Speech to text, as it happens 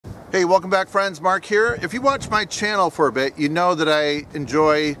Hey, welcome back friends, Mark here. If you watch my channel for a bit, you know that I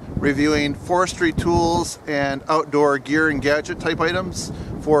enjoy reviewing forestry tools and outdoor gear and gadget type items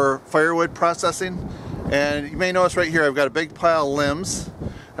for firewood processing. And you may notice right here I've got a big pile of limbs,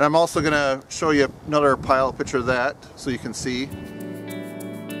 and I'm also going to show you another picture of that so you can see.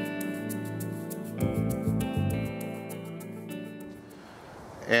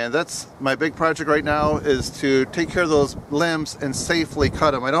 And that's my big project right now, is to take care of those limbs and safely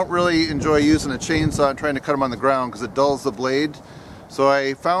cut them. I don't really enjoy using a chainsaw and trying to cut them on the ground because it dulls the blade. So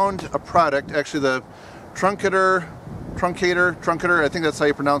I found a product, actually the Truncator, I think that's how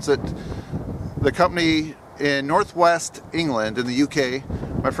you pronounce it. The company in northwest England in the UK.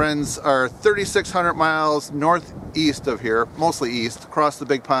 My friends are 3,600 miles northeast of here, mostly east, across the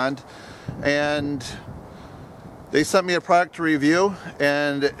big pond. And they sent me a product to review,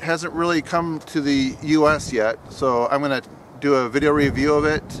 and it hasn't really come to the US yet, so I'm going to do a video review of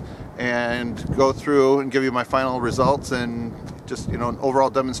it and go through and give you my final results and just, you know, an overall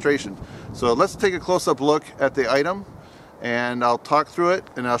demonstration. So let's take a close-up look at the item, and I'll talk through it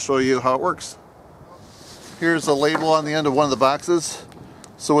and I'll show you how it works. Here's a label on the end of one of the boxes.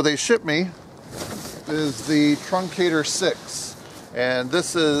 So what they shipped me is the Truncator 6, and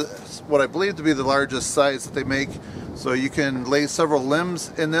this is what I believe to be the largest size that they make, so you can lay several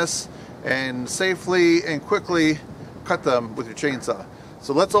limbs in this and safely and quickly cut them with your chainsaw.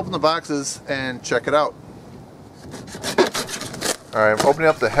 So let's open the boxes and check it out. Alright, I'm opening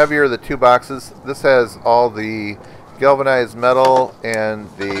up the heavier of the two boxes. This has all the galvanized metal and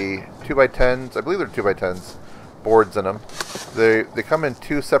the 2x10s, I believe they're 2x10s, boards in them. They come in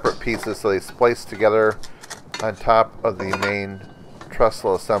two separate pieces, so they splice together on top of the main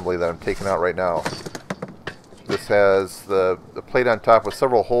trestle assembly that I'm taking out right now. This has the plate on top with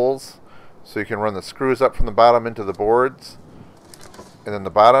several holes, so you can run the screws up from the bottom into the boards, and then the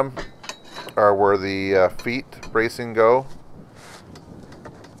bottom are where the feet bracing go,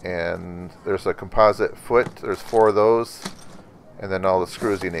 and there's a composite foot. There's 4 of those, and then all the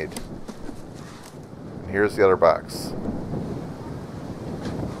screws you need. And here's the other box.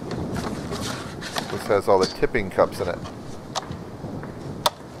 This has all the tipping cups in it.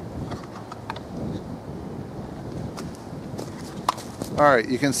 Alright,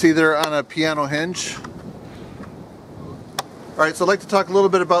 you can see they're on a piano hinge. Alright, so I'd like to talk a little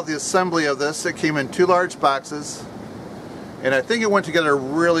bit about the assembly of this. It came in 2 large boxes, and I think it went together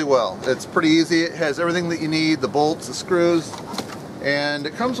really well. It's pretty easy. It has everything that you need, the bolts, the screws, and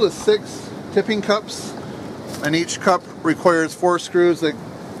it comes with 6 tipping cups, and each cup requires 4 screws that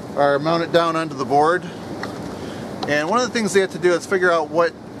are mounted down onto the board. And one of the things they have to do is figure out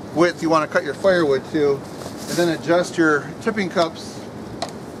what width you want to cut your firewood to, and then adjust your tipping cups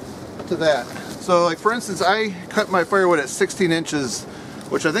to that. So like for instance, I cut my firewood at 16 inches,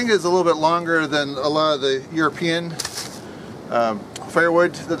 which I think is a little bit longer than a lot of the European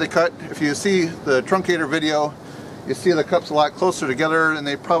firewood that they cut. If you see the Truncator video, you see the cups a lot closer together, and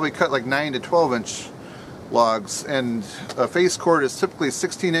they probably cut like 9 to 12 inch logs, and a face cord is typically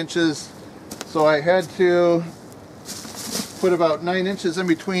 16 inches, so I had to put about 9 inches in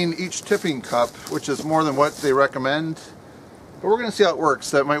between each tipping cup, which is more than what they recommend. But we're going to see how it works.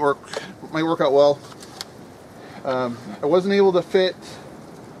 That might work out well. I wasn't able to fit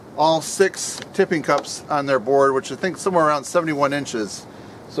all 6 tipping cups on their board, which I think is somewhere around 71 inches.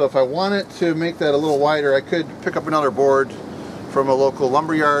 So if I wanted to make that a little wider, I could pick up another board from a local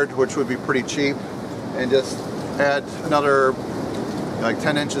lumber yard, which would be pretty cheap, and just add another like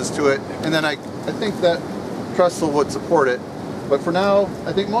 10 inches to it. And then I think that trestle would support it. But for now,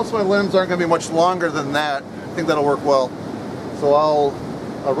 I think most of my limbs aren't going to be much longer than that. I think that'll work well. So I'll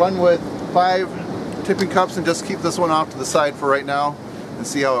run with 5 tipping cups and just keep this one off to the side for right now and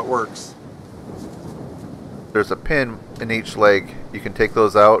see how it works. There's a pin in each leg. You can take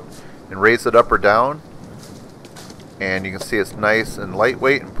those out and raise it up or down. And you can see it's nice and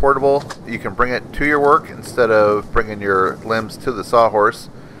lightweight and portable. You can bring it to your work instead of bringing your limbs to the sawhorse.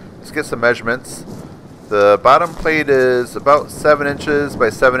 Let's get some measurements. The bottom plate is about 7 inches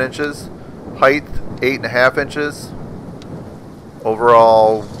by 7 inches. Height 8.5 inches.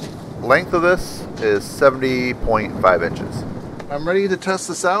 Overall length of this is 70.5 inches. I'm ready to test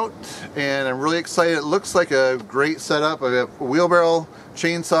this out, and I'm really excited. It looks like a great setup. I have a wheelbarrow,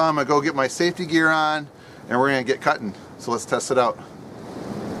 chainsaw. I'm going to go get my safety gear on, and we're going to get cutting. So let's test it out.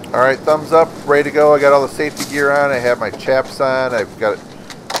 Alright, thumbs up, ready to go. I got all the safety gear on. I have my chaps on. I've got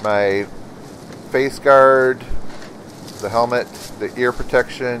my face guard, the helmet, the ear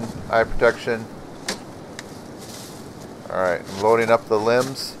protection, eye protection. Alright, I'm loading up the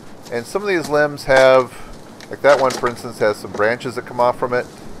limbs. And some of these limbs have, like that one for instance, has some branches that come off from it.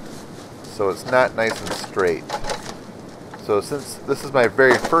 so it's not nice and straight. So since this is my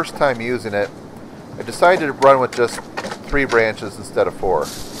very first time using it, I decided to run with just 3 branches instead of 4,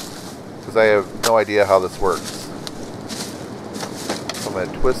 because I have no idea how this works. So I'm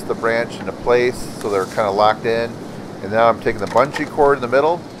going to twist the branch into place so they're kind of locked in, and now I'm taking the bungee cord in the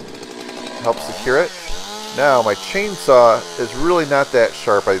middle to help secure it. Now my chainsaw is really not that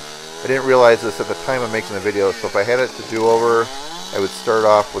sharp. I didn't realize this at the time of making the video, so if I had it to do over, I would start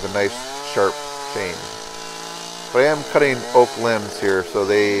off with a nice sharp chain. But I am cutting oak limbs here, so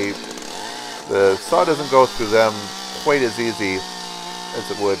the saw doesn't go through them quite as easy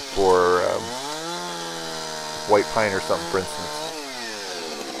as it would for white pine or something, for instance.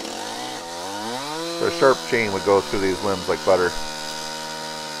 So a sharp chain would go through these limbs like butter.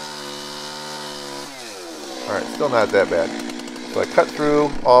 Alright, still not that bad. So I cut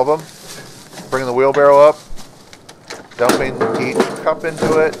through all of them, bring the wheelbarrow up, dumping each cup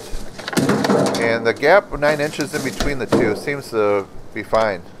into it, and the gap of 9 inches in between the two seems to be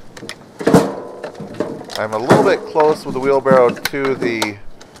fine. I'm a little bit close with the wheelbarrow to the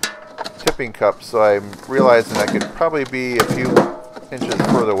tipping cup, so I'm realizing I could probably be a few inches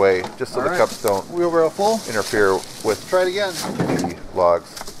further away, just so the cups don't wheelbarrow full. Interfere with Try it again. The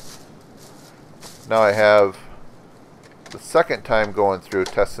logs. Now I have the second time going through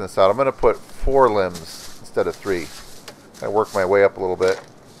testing this out. I'm going to put 4 limbs instead of 3. I work my way up a little bit.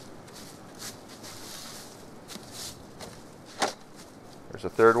 There's a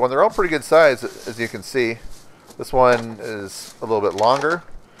third one. They're all pretty good size, as you can see. This one is a little bit longer,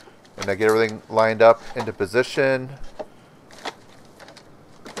 and I get everything lined up into position.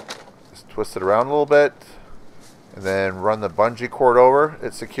 Just twist it around a little bit, and then run the bungee cord over.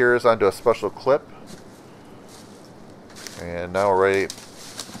 It secures onto a special clip. And now we're ready to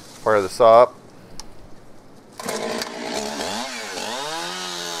fire the saw up.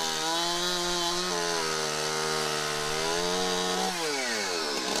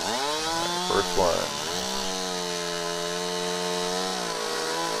 First one.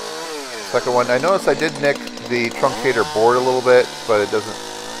 Second one. I noticed I did nick the truncator board a little bit, but it doesn't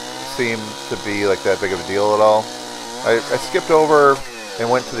seem to be like that big of a deal at all. I skipped over and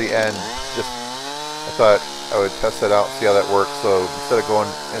went to the end. I thought I would test that out, see how that works. So instead of going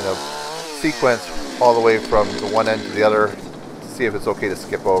in a sequence all the way from the one end to the other, see if it's okay to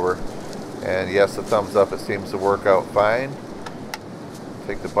skip over. And yes, the thumbs up, it seems to work out fine.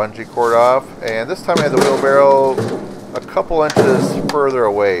 Take the bungee cord off, and this time I had the wheelbarrow a couple inches further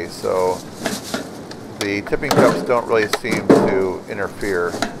away, so the tipping cups don't really seem to interfere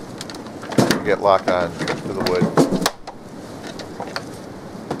or get locked on to the wood.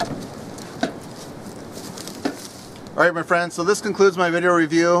 Alright my friends, so this concludes my video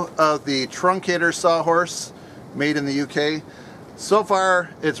review of the Truncator sawhorse made in the UK. So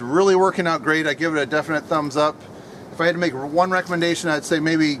far it's really working out great. I give it a definite thumbs up. If I had to make one recommendation, I'd say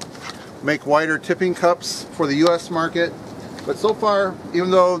maybe make wider tipping cups for the US market. But so far,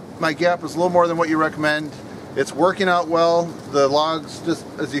 even though my gap is a little more than what you recommend, it's working out well. The logs, just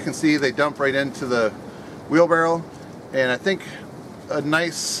as you can see, they dump right into the wheelbarrow. And I think a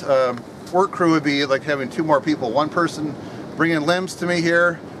nice work crew would be like having 2 more people. One person bringing limbs to me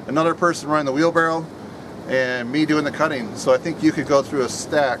here, another person running the wheelbarrow, and me doing the cutting. So I think you could go through a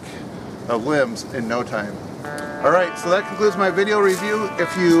stack of limbs in no time. Alright, so that concludes my video review.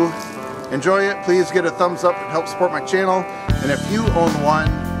 If you enjoy it, please give it a thumbs up. It helps support my channel. And if you own one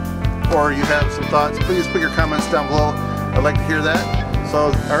or you have some thoughts, please put your comments down below. I'd like to hear that.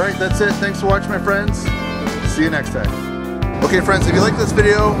 So, alright, that's it. Thanks for watching, my friends. See you next time. Okay, friends, if you like this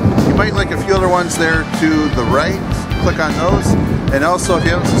video, you might like a few other ones there to the right. Click on those. And also, if you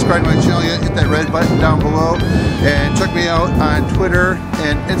haven't subscribed to my channel yet, hit that red button down below. And check me out on Twitter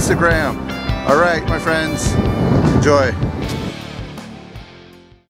and Instagram. Alright, my friends, enjoy.